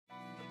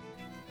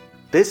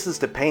This is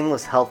the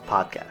Painless Health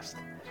Podcast.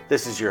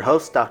 This is your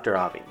host, Dr.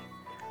 Avi.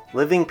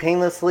 Living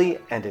painlessly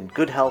and in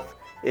good health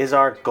is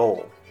our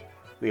goal.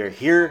 We are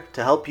here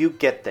to help you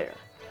get there.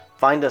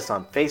 Find us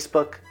on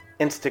Facebook,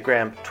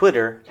 Instagram,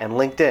 Twitter, and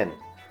LinkedIn.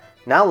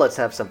 Now let's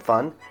have some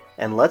fun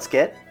and let's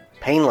get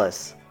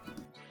painless.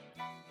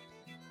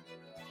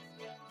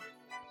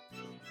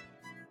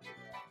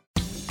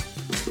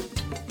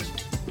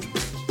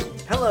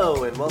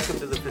 Hello and welcome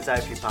to the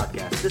Physiatry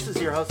Podcast. This is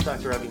your host,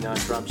 Dr.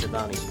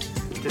 Ramchandani.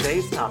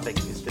 Today's topic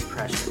is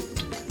depression.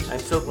 I'm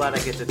so glad I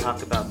get to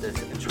talk about this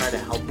and try to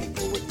help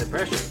people with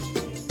depression.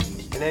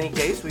 In any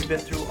case, we've been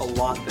through a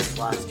lot this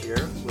last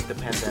year with the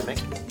pandemic,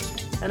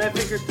 and I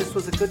figured this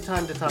was a good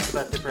time to talk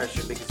about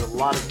depression because a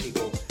lot of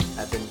people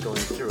have been going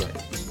through it.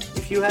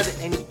 If you have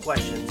any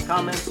questions,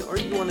 comments, or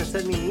you want to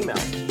send me an email,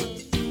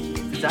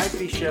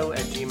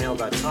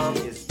 physiatryshow@gmail.com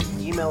is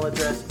the email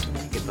address.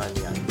 You can find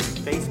me on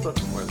Facebook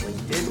or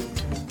LinkedIn.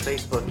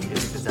 Facebook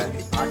is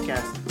Physiatry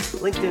Podcast.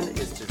 LinkedIn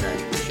is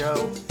Physiatry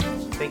Show.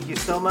 Thank you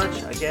so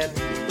much. Again,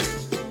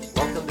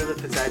 welcome to the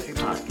Physiatry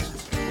Podcast.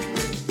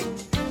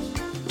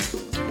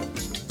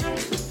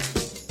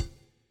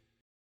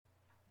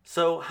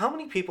 So, how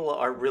many people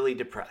are really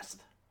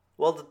depressed?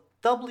 Well, the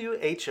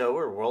WHO,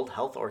 or World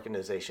Health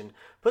Organization,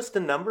 puts the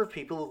number of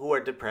people who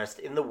are depressed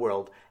in the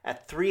world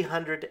at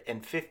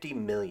 350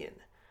 million.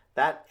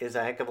 That is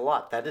a heck of a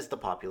lot. That is the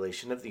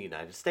population of the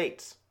United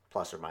States,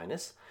 plus or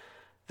minus.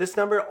 This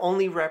number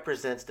only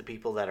represents the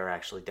people that are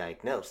actually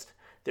diagnosed.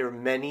 There are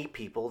many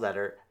people that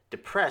are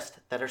depressed,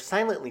 that are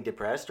silently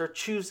depressed, or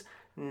choose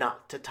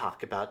not to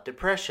talk about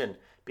depression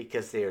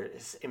because they're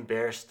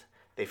embarrassed,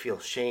 they feel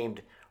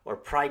shamed, or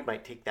pride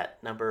might take that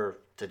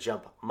number to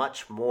jump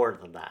much more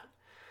than that.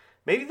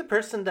 Maybe the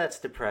person that's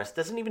depressed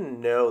doesn't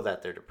even know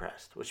that they're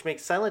depressed, which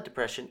makes silent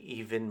depression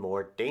even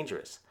more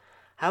dangerous.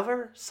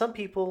 However, some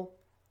people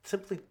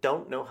simply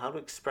don't know how to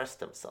express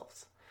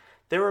themselves.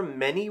 There are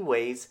many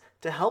ways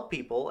to help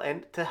people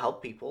and to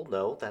help people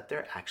know that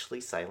they're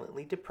actually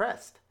silently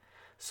depressed.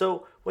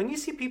 So when you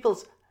see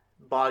people's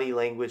body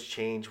language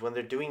change, when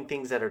they're doing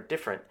things that are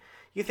different,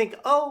 you think,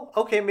 oh,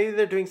 okay, maybe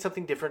they're doing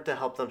something different to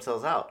help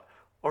themselves out.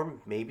 Or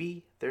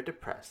maybe they're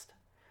depressed.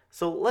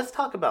 So let's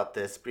talk about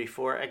this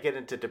before I get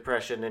into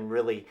depression and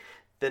really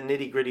the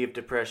nitty-gritty of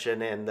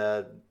depression and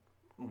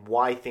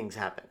why things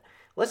happen.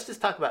 Let's just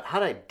talk about how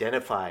to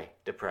identify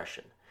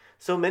depression.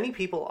 So many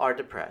people are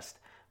depressed,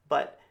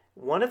 but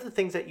one of the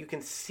things that you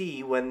can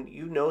see when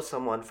you know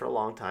someone for a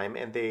long time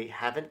and they've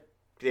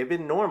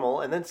been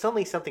normal and then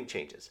suddenly something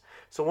changes.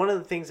 So one of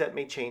the things that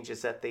may change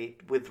is that they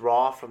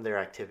withdraw from their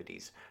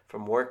activities,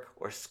 from work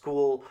or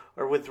school,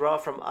 or withdraw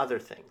from other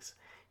things.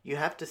 You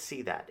have to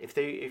see that.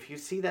 If you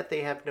see that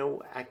they have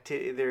no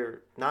activity,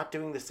 they're not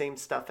doing the same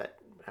stuff at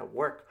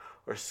work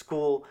or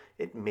school,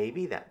 it may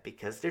be that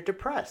because they're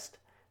depressed.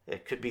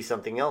 It could be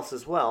something else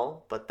as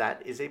well, but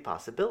that is a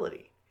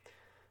possibility.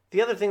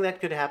 The other thing that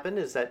could happen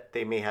is that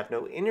they may have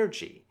no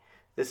energy.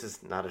 This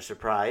is not a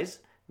surprise.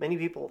 Many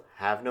people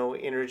have no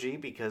energy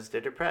because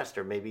they're depressed,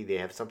 or maybe they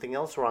have something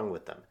else wrong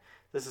with them.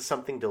 This is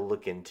something to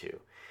look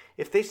into.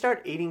 If they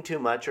start eating too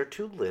much or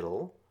too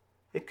little,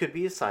 it could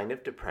be a sign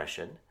of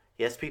depression.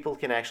 Yes, people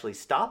can actually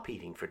stop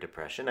eating for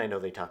depression. I know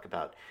they talk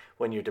about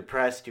when you're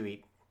depressed, you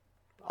eat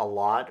a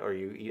lot or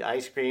you eat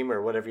ice cream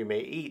or whatever you may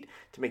eat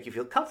to make you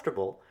feel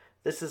comfortable.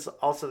 This is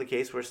also the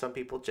case where some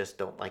people just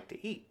don't like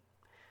to eat.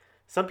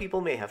 Some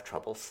people may have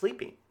trouble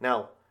sleeping.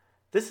 Now,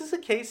 this is a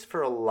case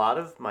for a lot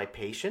of my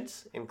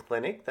patients in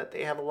clinic that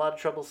they have a lot of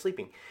trouble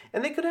sleeping.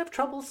 And they could have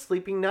trouble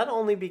sleeping not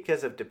only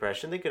because of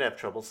depression, they could have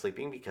trouble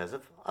sleeping because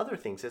of other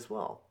things as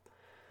well.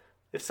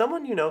 If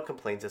someone you know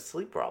complains of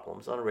sleep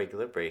problems on a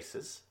regular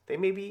basis, they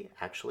may be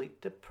actually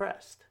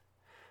depressed.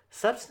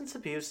 Substance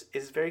abuse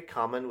is very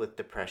common with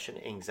depression,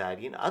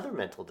 anxiety, and other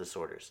mental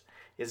disorders.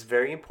 It's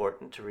very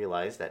important to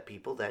realize that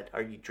people that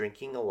are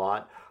drinking a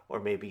lot or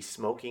maybe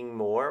smoking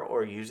more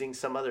or using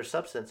some other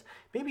substance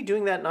may be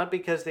doing that not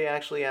because they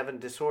actually have a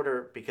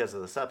disorder because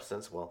of the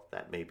substance. Well,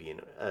 that may be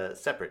a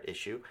separate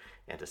issue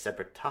and a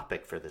separate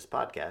topic for this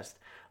podcast.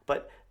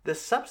 But the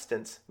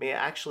substance may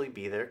actually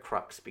be their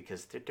crux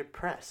because they're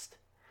depressed.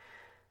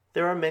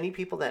 There are many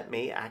people that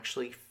may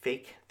actually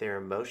fake their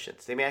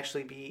emotions. They may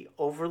actually be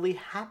overly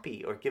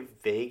happy or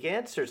give vague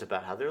answers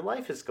about how their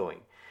life is going.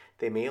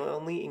 They may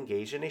only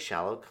engage in a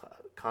shallow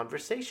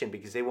conversation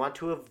because they want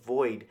to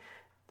avoid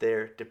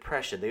their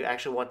depression. They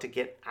actually want to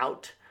get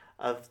out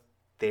of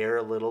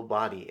their little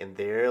body and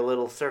their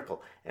little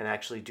circle and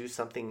actually do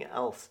something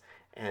else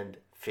and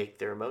fake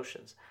their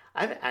emotions.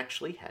 I've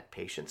actually had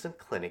patients in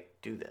clinic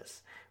do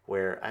this,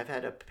 where I've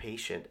had a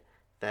patient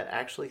that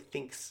actually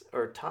thinks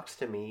or talks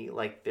to me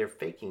like they're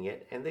faking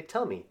it, and they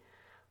tell me,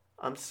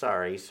 I'm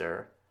sorry,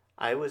 sir,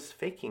 I was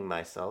faking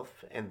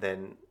myself, and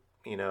then,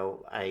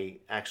 I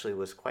actually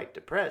was quite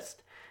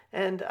depressed,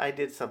 and I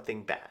did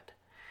something bad.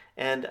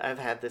 And I've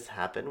had this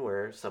happen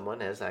where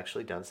someone has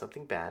actually done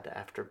something bad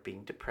after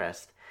being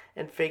depressed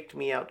and faked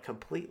me out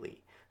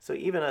completely. So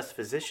even us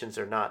physicians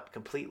are not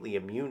completely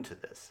immune to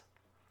this.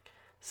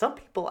 Some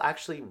people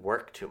actually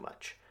work too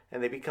much,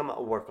 and they become a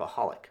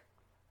workaholic.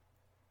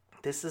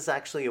 This is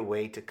actually a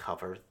way to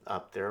cover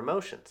up their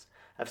emotions.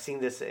 I've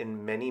seen this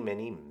in many,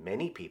 many,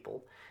 many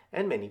people,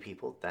 and many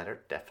people that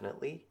are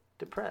definitely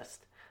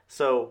depressed.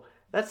 So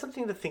that's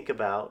something to think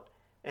about.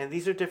 And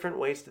these are different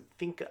ways to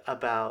think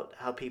about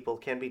how people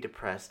can be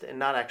depressed and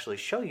not actually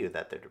show you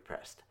that they're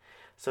depressed.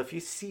 So if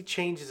you see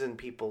changes in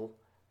people,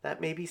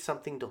 that may be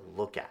something to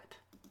look at.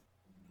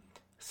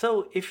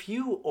 So if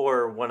you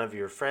or one of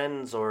your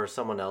friends or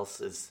someone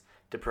else is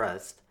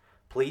depressed,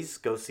 please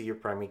go see your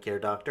primary care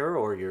doctor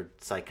or your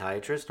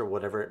psychiatrist or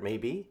whatever it may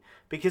be,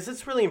 because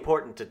it's really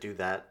important to do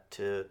that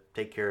to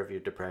take care of your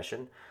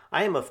depression.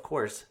 I am, of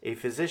course, a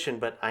physician,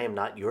 but I am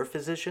not your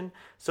physician.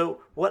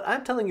 So what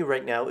I'm telling you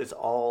right now is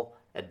all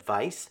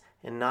advice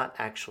and not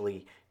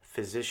actually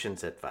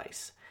physician's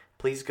advice.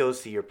 Please go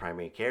see your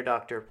primary care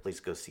doctor. Please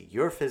go see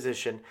your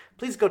physician.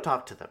 Please go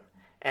talk to them.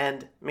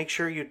 And make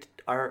sure you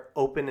are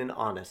open and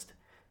honest,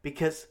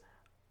 because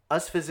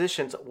us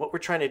physicians, what we're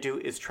trying to do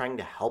is trying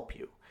to help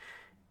you.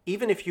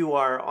 Even if you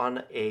are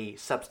on a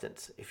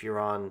substance, if you're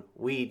on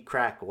weed,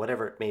 crack,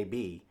 whatever it may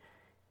be,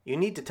 you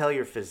need to tell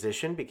your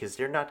physician, because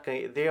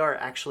they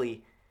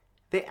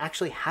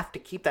actually have to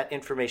keep that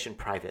information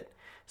private.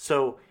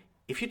 So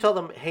if you tell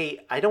them, hey,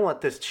 I don't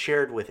want this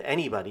shared with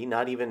anybody,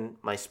 not even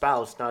my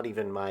spouse, not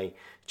even my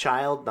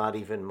child, not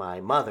even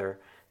my mother,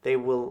 they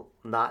will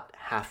not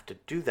have to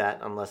do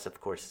that unless,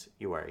 of course,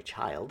 you are a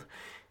child.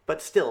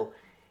 But still,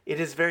 it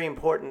is very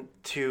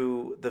important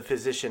to the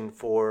physician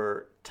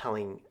for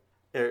getting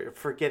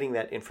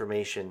that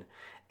information,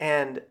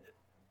 and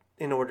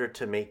in order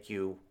to make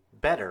you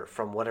better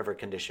from whatever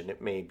condition it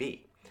may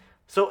be.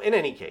 So in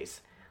any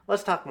case,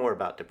 let's talk more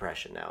about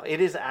depression now. It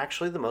is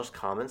actually the most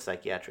common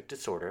psychiatric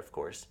disorder, of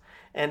course,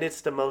 and it's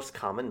the most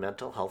common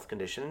mental health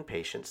condition in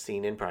patients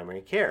seen in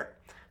primary care.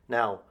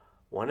 Now,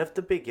 one of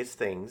the biggest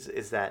things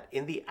is that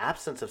in the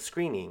absence of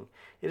screening,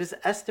 it is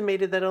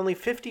estimated that only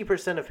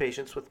 50% of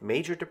patients with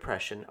major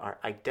depression are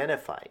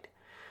identified.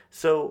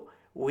 So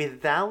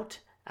without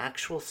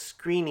actual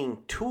screening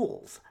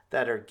tools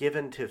that are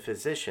given to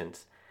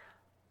physicians,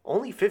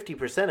 only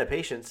 50% of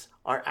patients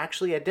are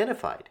actually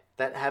identified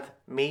that have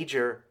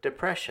major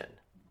depression.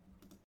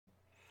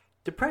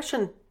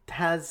 Depression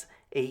has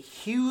a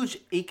huge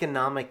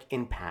economic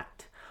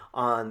impact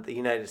on the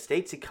United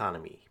States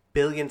economy.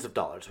 Billions of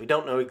dollars. We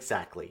don't know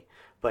exactly,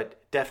 but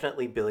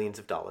definitely billions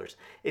of dollars.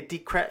 It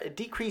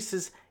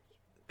decreases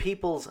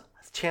people's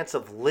chance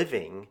of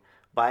living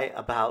by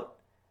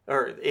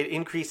it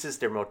increases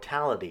their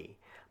mortality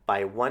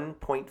by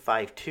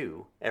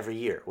 1.52 every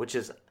year, which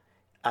is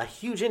a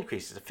huge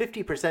increase. It's a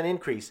 50%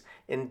 increase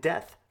in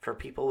death for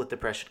people with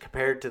depression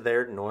compared to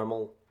their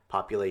normal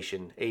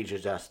population, age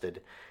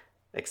adjusted,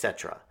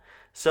 etc.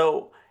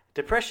 So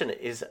depression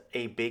is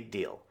a big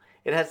deal.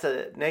 It has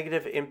a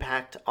negative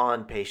impact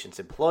on patients'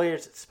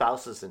 employers,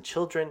 spouses, and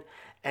children,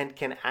 and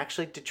can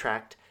actually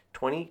detract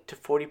 20 to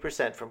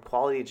 40% from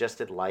quality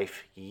adjusted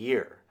life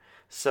year.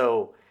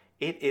 So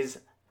it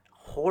is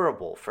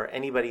horrible for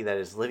anybody that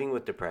is living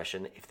with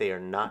depression if they are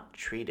not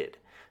treated.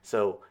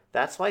 So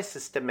that's why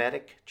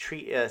systematic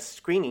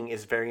screening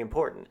is very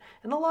important.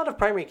 And a lot of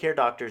primary care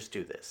doctors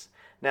do this.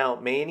 Now,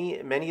 many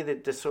of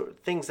the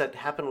things that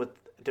happen with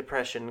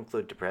depression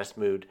include depressed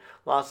mood,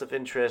 loss of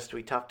interest.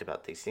 We talked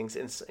about these things.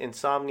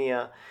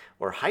 Insomnia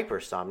or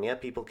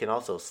hypersomnia. People can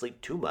also sleep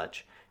too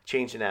much.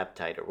 Change in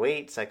appetite or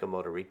weight.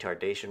 Psychomotor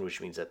retardation,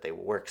 which means that they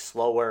work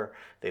slower.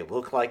 They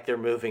look like they're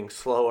moving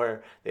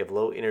slower. They have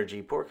low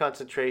energy, poor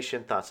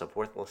concentration, thoughts of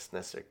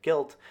worthlessness or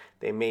guilt.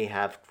 They may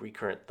have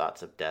recurrent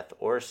thoughts of death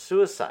or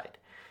suicide.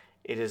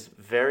 It is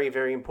very,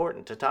 very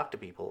important to talk to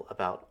people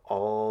about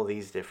all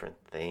these different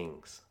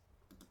things.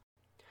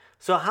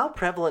 So how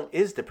prevalent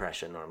is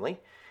depression normally?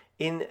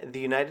 In the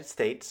United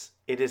States,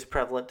 it is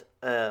prevalent,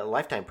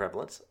 lifetime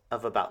prevalence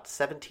of about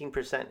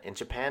 17%. In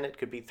Japan, it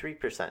could be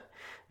 3%.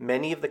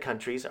 Many of the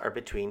countries are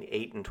between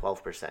 8 and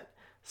 12%.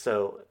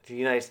 So the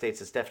United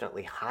States is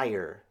definitely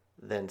higher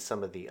than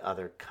some of the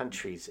other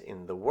countries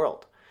in the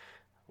world.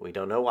 We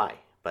don't know why,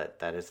 but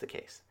that is the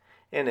case.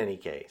 In any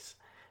case,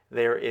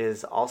 there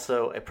is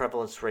also a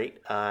prevalence rate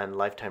and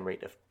lifetime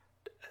rate of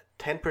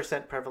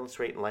 10% prevalence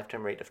rate and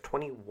lifetime rate of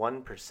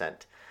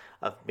 21%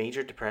 of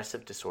major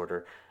depressive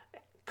disorder,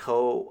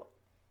 comorbid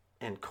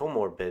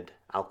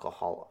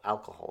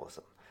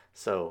alcoholism.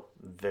 So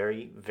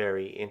very,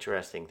 very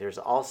interesting. There's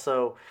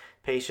also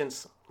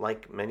patients,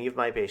 like many of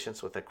my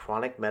patients, with a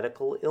chronic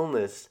medical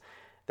illness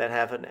that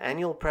have an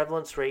annual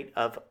prevalence rate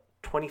of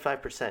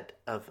 25%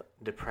 of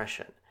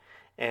depression.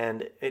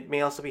 And it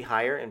may also be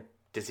higher in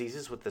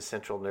diseases with the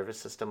central nervous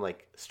system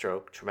like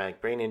stroke,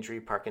 traumatic brain injury,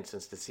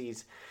 Parkinson's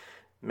disease,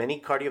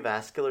 many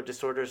cardiovascular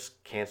disorders,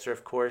 cancer,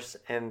 of course,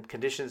 and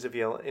conditions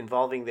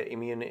involving the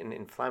immune and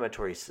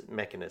inflammatory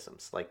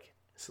mechanisms like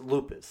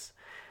lupus.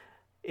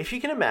 If you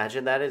can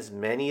imagine, that is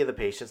many of the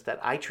patients that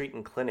I treat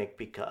in clinic,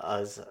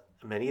 because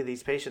many of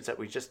these patients that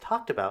we just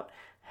talked about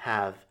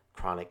have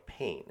chronic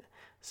pain.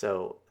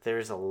 So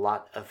there's a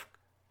lot of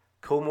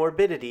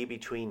comorbidity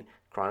between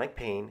chronic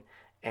pain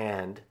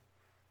and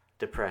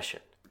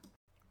depression.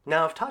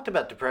 Now, I've talked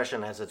about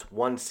depression as it's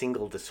one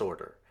single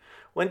disorder,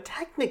 when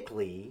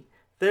technically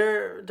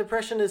their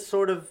depression is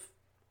sort of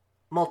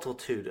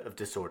multitude of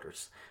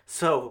disorders.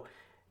 So,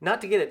 not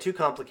to get it too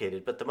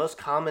complicated, but the most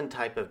common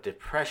type of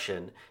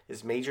depression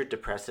is major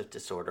depressive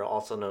disorder,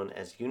 also known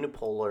as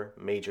unipolar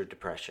major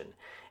depression.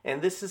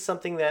 And this is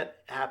something that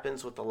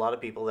happens with a lot of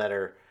people that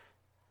are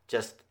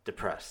just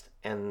depressed.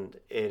 And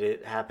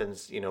it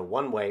happens,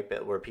 one way,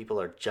 but where people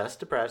are just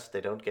depressed,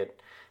 they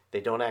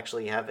don't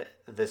actually have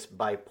this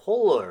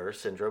bipolar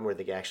syndrome where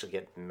they actually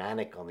get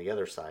manic on the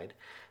other side.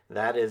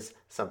 That is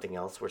something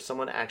else where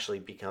someone actually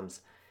becomes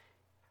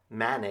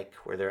manic,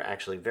 where they're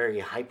actually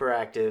very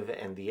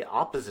hyperactive and the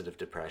opposite of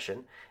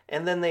depression.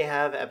 And then they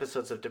have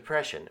episodes of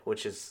depression,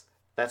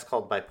 that's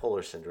called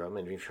bipolar syndrome.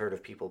 And we've heard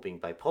of people being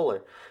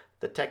bipolar.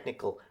 The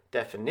technical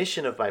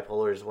definition of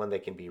bipolar is when they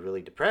can be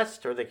really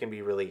depressed or they can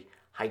be really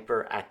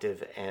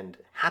hyperactive and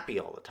happy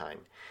all the time.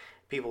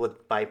 People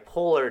with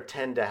bipolar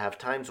tend to have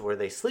times where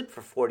they sleep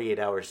for 48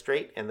 hours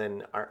straight and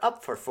then are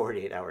up for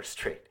 48 hours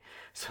straight.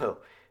 So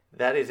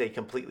that is a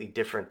completely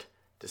different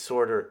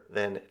disorder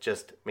than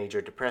just major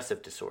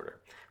depressive disorder.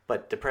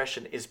 But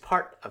depression is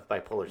part of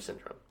bipolar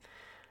syndrome.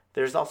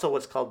 There's also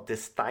what's called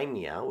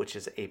dysthymia, which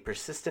is a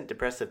persistent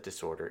depressive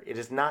disorder. It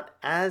is not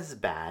as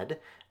bad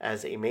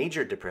as a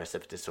major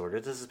depressive disorder.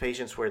 This is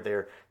patients where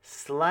they're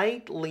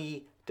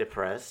slightly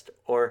depressed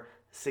or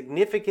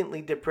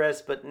significantly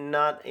depressed, but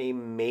not a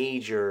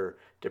major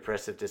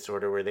depressive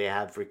disorder where they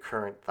have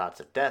recurrent thoughts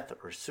of death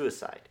or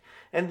suicide.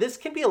 And this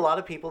can be a lot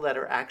of people that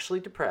are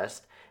actually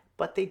depressed,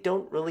 but they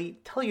don't really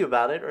tell you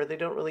about it or they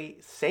don't really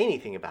say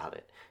anything about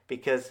it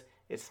because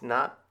it's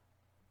not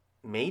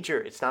major,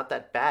 it's not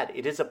that bad.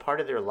 It is a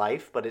part of their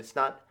life, but it's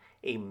not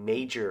a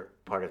major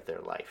part of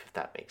their life, if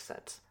that makes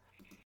sense.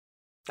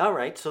 All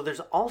right, so there's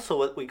also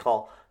what we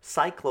call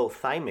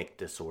cyclothymic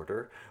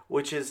disorder,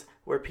 which is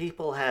where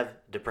people have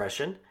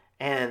depression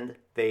and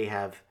they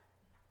have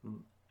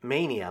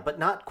mania, but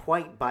not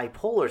quite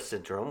bipolar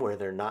syndrome, where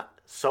they're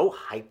not so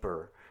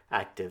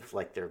hyperactive,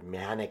 like they're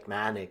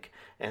manic,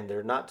 and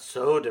they're not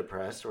so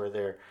depressed, where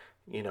they're,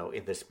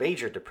 in this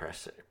major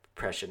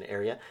depression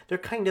area. They're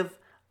kind of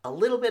a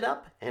little bit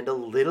up and a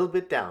little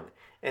bit down.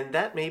 And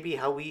that may be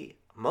how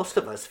most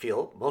of us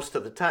feel most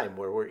of the time,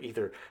 where we're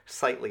either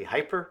slightly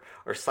hyper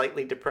or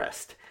slightly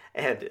depressed.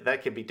 And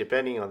that can be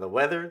depending on the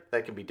weather,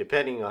 that can be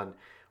depending on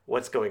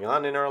what's going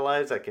on in our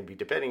lives, that can be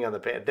depending on the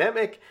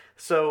pandemic.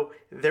 So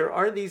there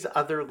are these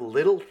other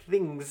little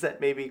things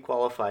that may be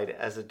qualified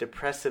as a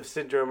depressive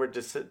syndrome or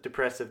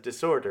depressive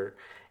disorder.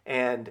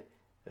 And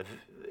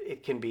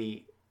it can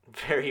be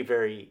very,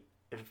 very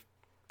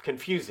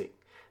confusing.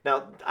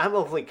 Now, I've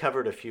only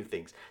covered a few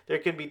things. There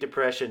can be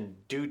depression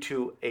due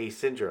to a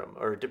syndrome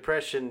or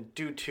depression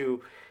due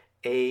to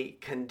a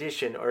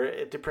condition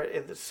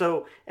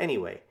so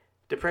anyway,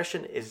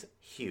 depression is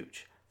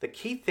huge. The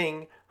key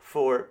thing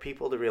for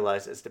people to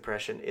realize is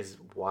depression is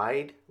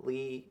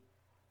widely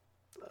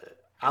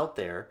out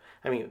there.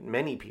 I mean,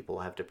 many people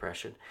have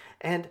depression,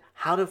 and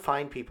how to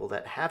find people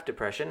that have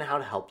depression and how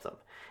to help them.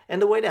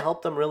 And the way to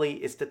help them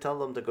really is to tell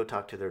them to go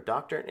talk to their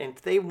doctor. And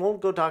if they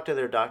won't go talk to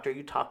their doctor,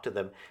 you talk to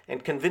them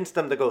and convince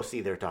them to go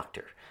see their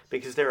doctor,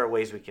 because there are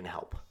ways we can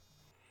help.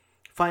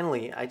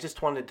 Finally, I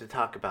just wanted to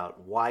talk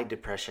about why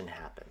depression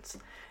happens.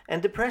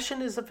 And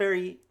depression is a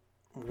very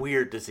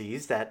weird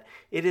disease that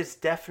it is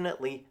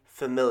definitely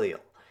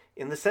familial,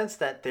 in the sense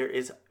that there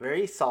is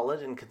very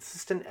solid and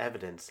consistent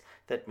evidence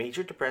that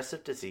major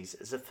depressive disease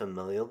is a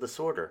familial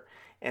disorder.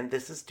 And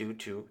this is due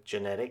to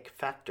genetic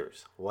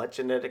factors. What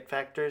genetic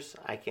factors?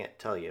 I can't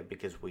tell you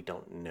because we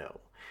don't know.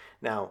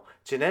 Now,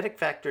 genetic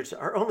factors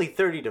are only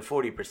 30 to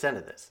 40%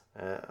 of this.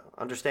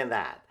 Understand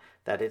that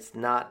it's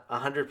not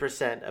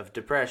 100% of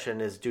depression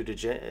is due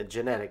to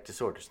genetic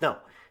disorders. No,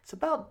 it's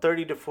about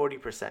 30 to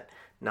 40%.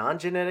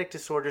 Non-genetic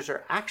disorders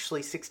are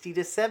actually 60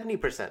 to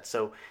 70%.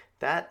 So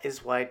that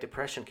is why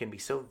depression can be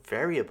so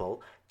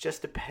variable,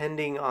 just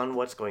depending on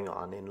what's going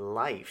on in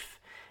life.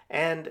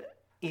 And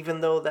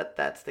even though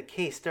that's the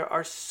case, there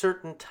are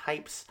certain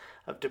types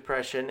of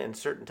depression and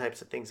certain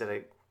types of things that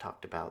I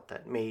talked about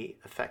that may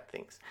affect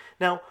things.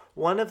 Now,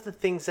 one of the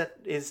things that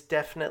is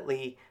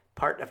definitely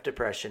part of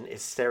depression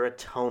is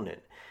serotonin.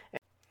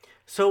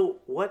 So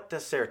what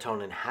does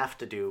serotonin have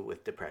to do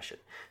with depression?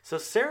 So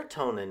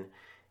serotonin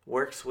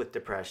works with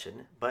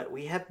depression, but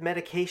we have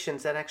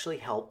medications that actually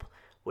help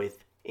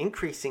with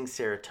increasing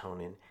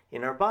serotonin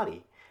in our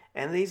body.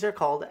 And these are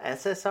called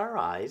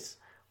SSRIs,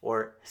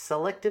 or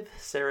selective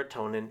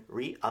serotonin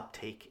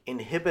reuptake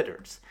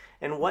inhibitors.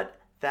 And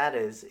what that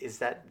is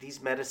that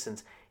these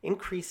medicines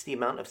increase the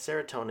amount of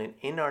serotonin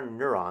in our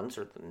neurons,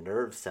 or the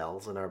nerve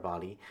cells in our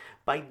body,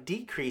 by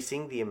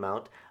decreasing the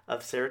amount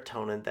of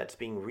serotonin that's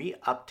being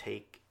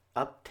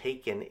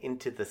uptaken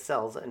into the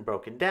cells and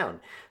broken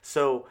down.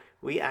 So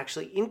we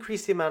actually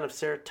increase the amount of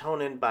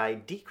serotonin by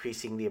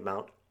decreasing the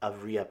amount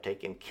of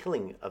reuptake and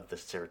killing of the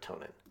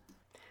serotonin.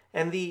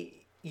 And the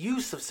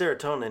use of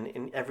serotonin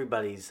in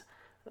everybody's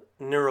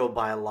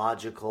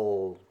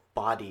neurobiological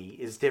body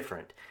is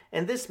different.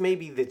 And this may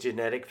be the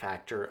genetic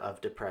factor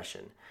of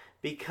depression.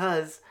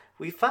 because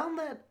we found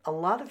that a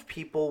lot of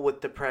people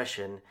with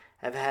depression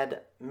have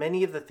had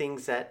many of the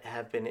things that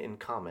have been in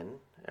common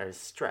as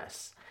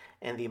stress.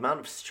 And the amount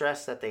of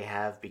stress that they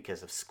have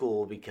because of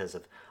school, because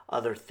of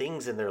other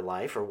things in their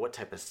life, or what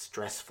type of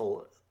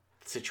stressful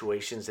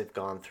situations they've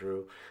gone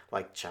through,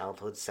 like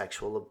childhood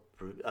sexual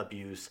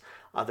abuse,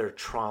 other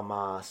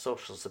trauma,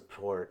 social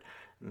support,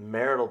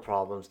 marital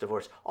problems,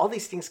 divorce, all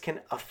these things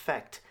can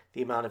affect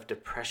the amount of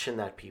depression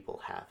that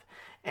people have.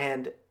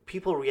 And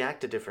people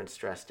react to different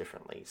stress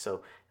differently.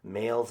 So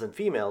males and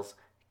females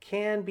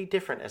can be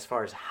different as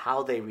far as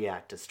how they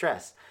react to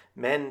stress.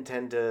 Men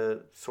tend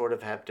to sort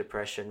of have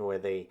depression where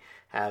they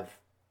have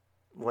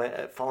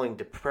following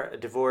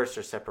divorce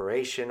or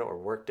separation or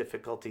work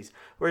difficulties,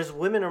 whereas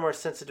women are more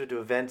sensitive to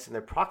events in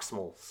their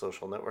proximal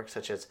social networks,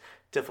 such as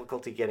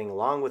difficulty getting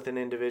along with an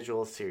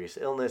individual, serious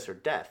illness, or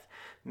death.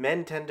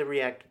 Men tend to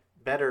react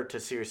better to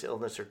serious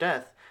illness or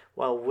death,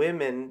 while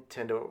women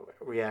tend to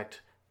react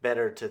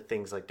better to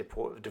things like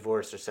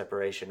divorce or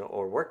separation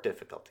or work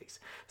difficulties.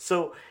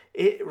 So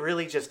it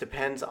really just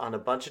depends on a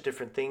bunch of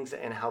different things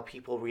and how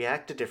people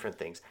react to different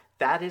things.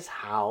 That is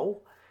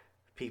how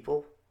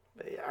people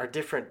are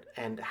different,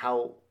 and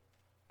how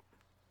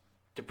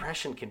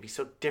depression can be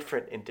so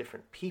different in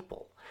different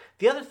people.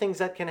 The other things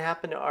that can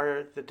happen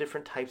are the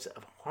different types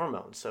of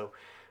hormones. So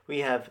we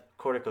have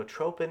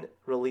corticotropin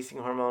releasing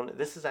hormone.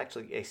 This is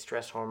actually a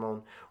stress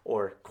hormone,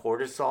 or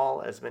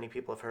cortisol, as many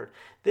people have heard.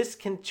 This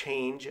can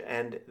change,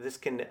 and this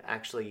can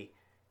actually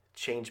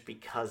change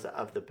because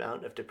of the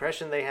amount of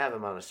depression they have,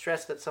 amount of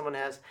stress that someone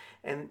has,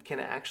 and can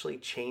actually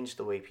change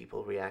the way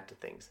people react to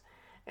things.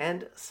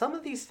 And some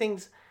of these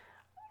things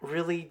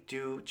really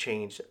do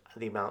change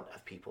the amount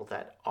of people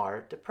that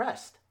are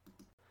depressed.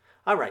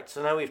 All right,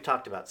 so now we've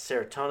talked about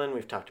serotonin,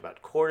 we've talked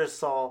about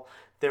cortisol.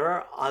 There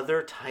are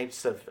other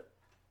types of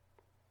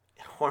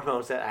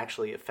hormones that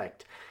actually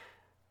affect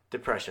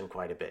depression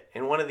quite a bit.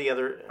 And one of the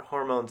other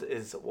hormones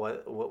is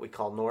what we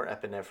call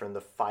norepinephrine,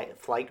 the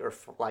flight or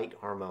flight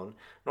hormone.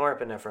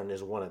 Norepinephrine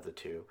is one of the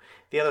two.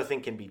 The other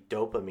thing can be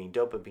dopamine.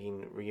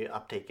 Dopamine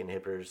reuptake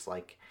inhibitors,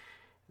 like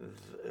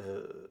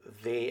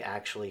they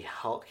actually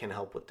can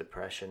help with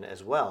depression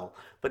as well.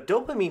 But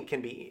dopamine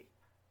can be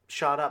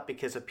shot up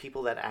because of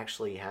people that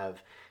actually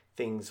have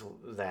things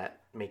that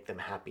make them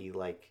happy,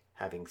 like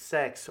having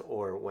sex,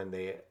 or when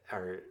they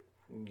are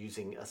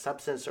using a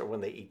substance, or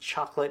when they eat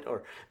chocolate,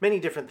 or many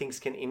different things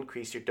can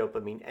increase your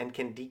dopamine and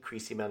can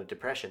decrease the amount of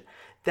depression.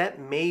 That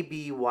may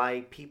be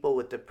why people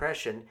with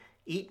depression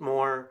eat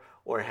more,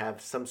 or have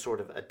some sort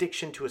of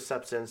addiction to a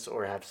substance,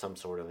 or have some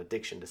sort of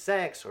addiction to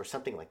sex, or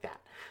something like that.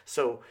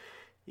 So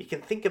you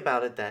can think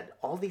about it that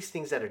all these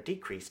things that are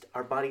decreased,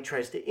 our body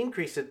tries to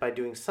increase it by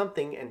doing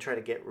something and try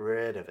to get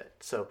rid of it.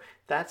 So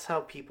that's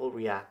how people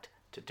react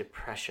to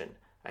depression.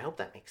 I hope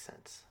that makes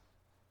sense.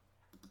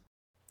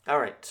 All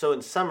right, so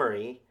in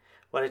summary,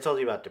 what I told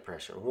you about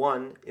depression.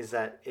 One is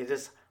that it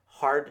is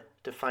hard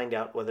to find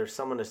out whether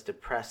someone is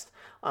depressed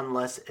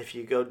unless if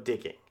you go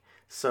digging.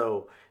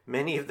 So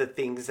many of the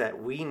things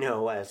that we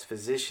know as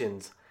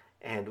physicians,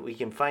 and we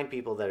can find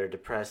people that are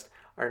depressed,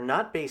 are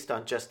not based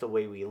on just the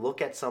way we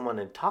look at someone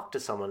and talk to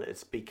someone.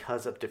 It's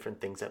because of different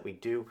things that we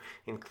do,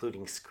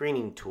 including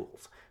screening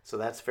tools. So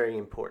that's very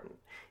important.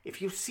 If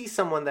you see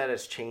someone that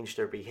has changed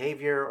their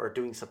behavior or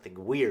doing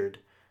something weird,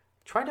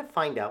 try to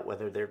find out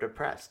whether they're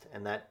depressed,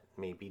 and that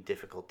may be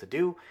difficult to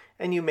do,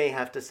 and you may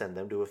have to send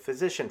them to a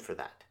physician for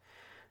that.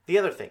 The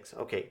other things,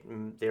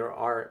 there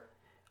are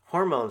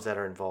hormones that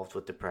are involved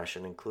with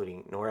depression,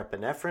 including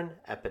norepinephrine,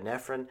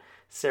 epinephrine,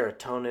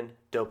 serotonin,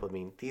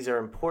 dopamine. These are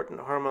important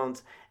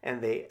hormones,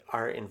 and they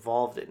are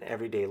involved in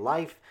everyday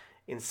life.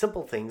 In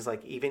simple things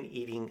like even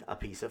eating a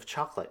piece of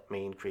chocolate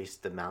may increase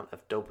the amount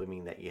of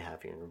dopamine that you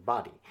have in your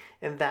body,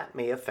 and that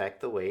may affect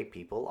the way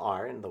people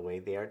are and the way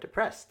they are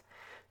depressed.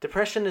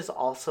 Depression is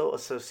also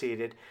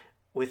associated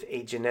with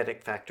a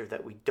genetic factor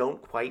that we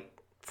don't quite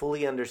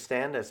fully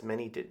understand, as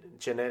many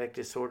genetic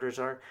disorders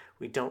are.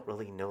 We don't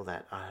really know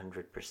that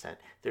 100%.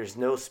 There's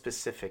no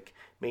specific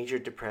major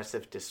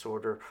depressive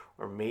disorder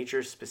or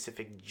major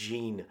specific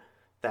gene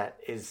that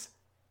is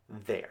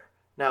there.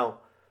 Now,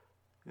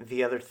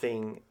 the other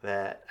thing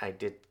that I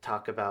did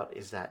talk about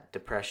is that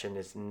depression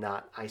is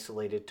not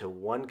isolated to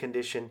one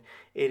condition.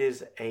 It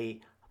is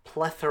a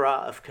plethora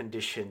of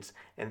conditions,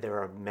 and there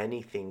are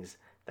many things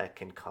that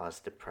can cause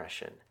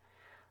depression.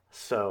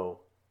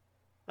 So,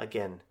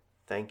 again,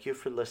 thank you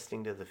for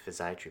listening to the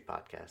Physiatry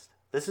Podcast.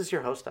 This is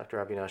your host, Dr.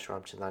 Avinash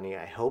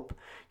Ramchandani. I hope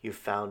you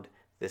found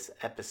this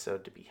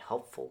episode to be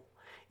helpful.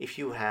 If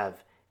you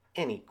have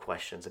any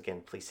questions,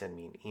 again, please send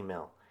me an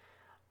email.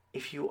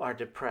 If you are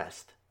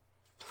depressed,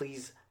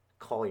 please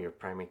call your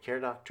primary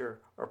care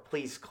doctor, or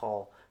please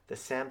call the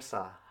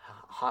SAMHSA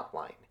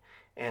hotline.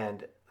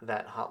 And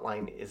that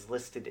hotline is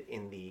listed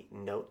in the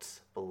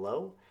notes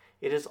below.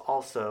 It is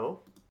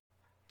also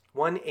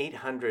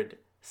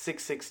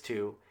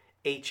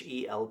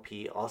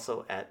 1-800-662-HELP,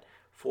 also at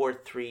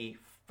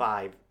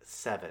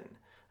 4357.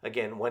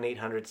 Again,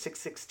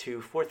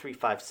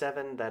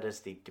 1-800-662-4357. That is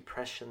the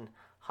depression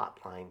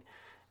hotline.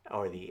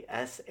 or the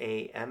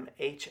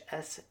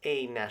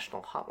SAMHSA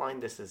National Hotline.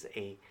 This is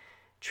a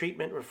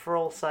treatment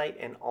referral site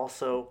and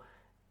also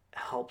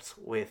helps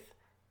with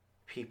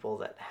people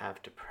that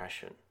have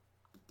depression.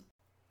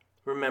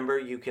 Remember,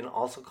 you can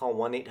also call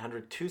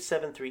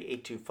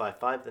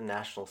 1-800-273-8255, the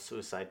National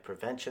Suicide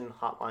Prevention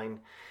Hotline,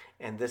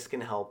 and this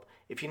can help.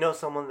 If you know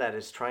someone that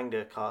is trying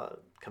to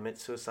commit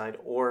suicide,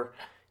 or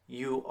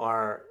you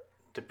are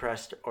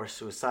depressed or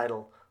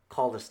suicidal,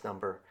 call this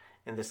number,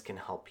 and this can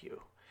help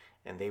you.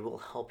 And they will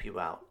help you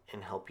out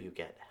and help you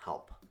get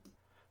help.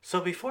 So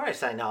before I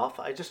sign off,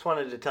 I just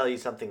wanted to tell you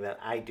something that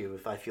I do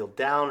if I feel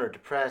down or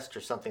depressed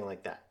or something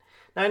like that.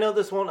 Now, I know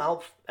this won't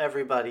help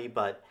everybody,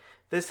 but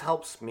this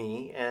helps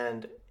me,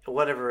 and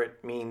whatever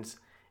it means,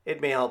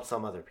 it may help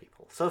some other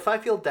people. So if I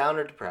feel down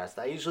or depressed,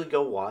 I usually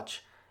go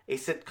watch a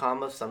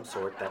sitcom of some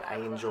sort that I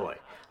enjoy.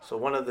 So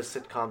one of the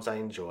sitcoms I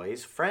enjoy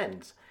is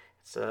Friends.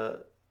 It's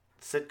a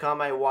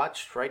sitcom I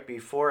watched right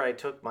before I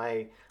took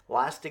my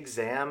last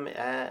exam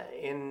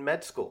in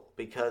med school,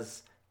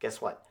 because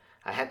guess what?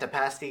 I had to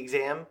pass the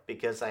exam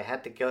because I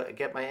had to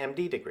get my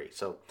MD degree.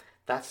 So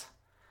that's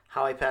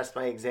how I passed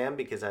my exam,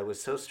 because I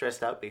was so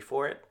stressed out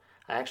before it.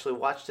 I actually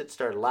watched it,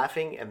 started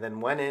laughing, and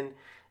then went in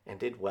and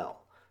did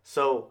well.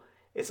 So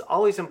it's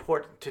always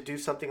important to do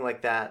something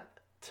like that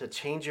to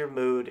change your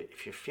mood.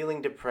 If you're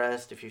feeling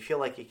depressed, if you feel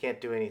like you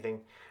can't do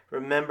anything,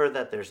 remember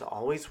that there's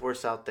always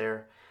worse out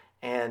there.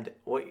 And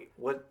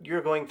what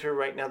you're going through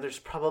right now, there's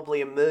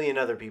probably a million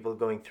other people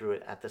going through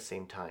it at the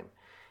same time.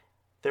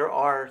 There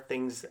are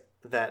things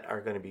that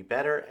are going to be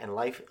better, and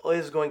life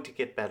is going to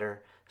get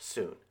better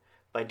soon.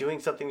 By doing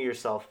something to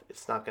yourself,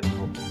 it's not going to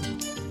help you.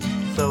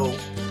 So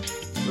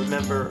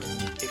remember,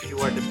 if you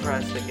are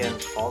depressed, again,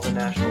 call the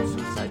National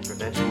Suicide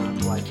Prevention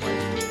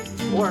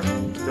Lifeline, or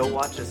go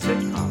watch a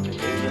sitcom and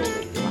maybe it'll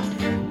make you laugh.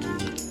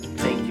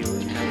 Thank you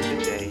and have a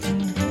good day.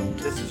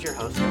 This is your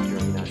host, Dr.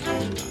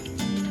 Ramchandani.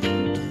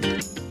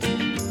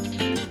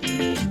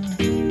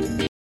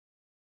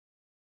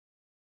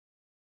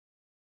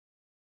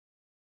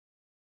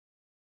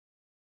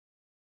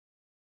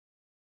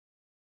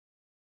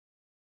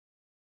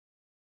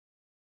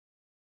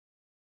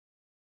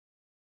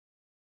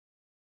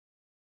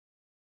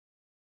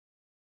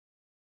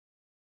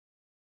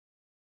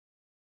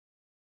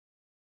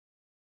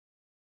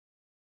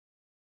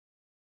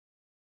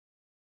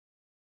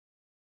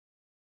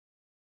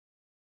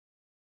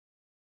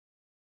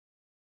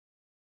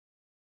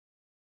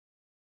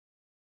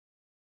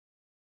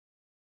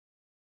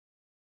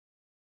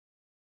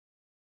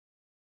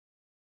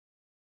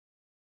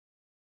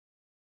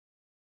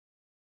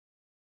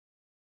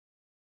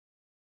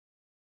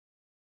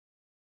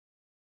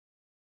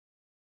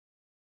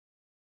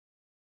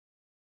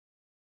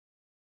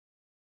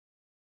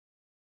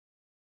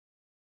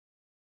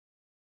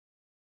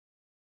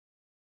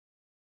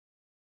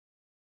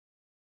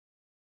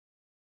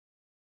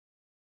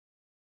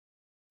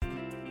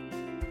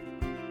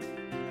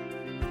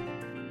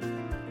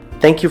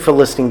 Thank you for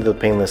listening to the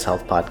Painless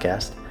Health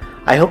Podcast.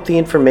 I hope the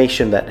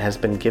information that has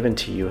been given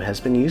to you has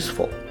been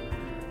useful.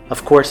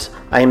 Of course,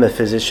 I am a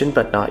physician,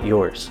 but not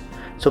yours.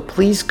 So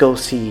please go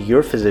see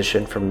your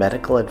physician for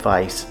medical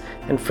advice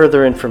and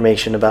further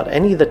information about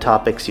any of the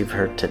topics you've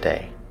heard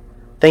today.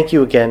 Thank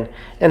you again,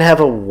 and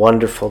have a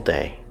wonderful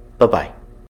day. Bye-bye.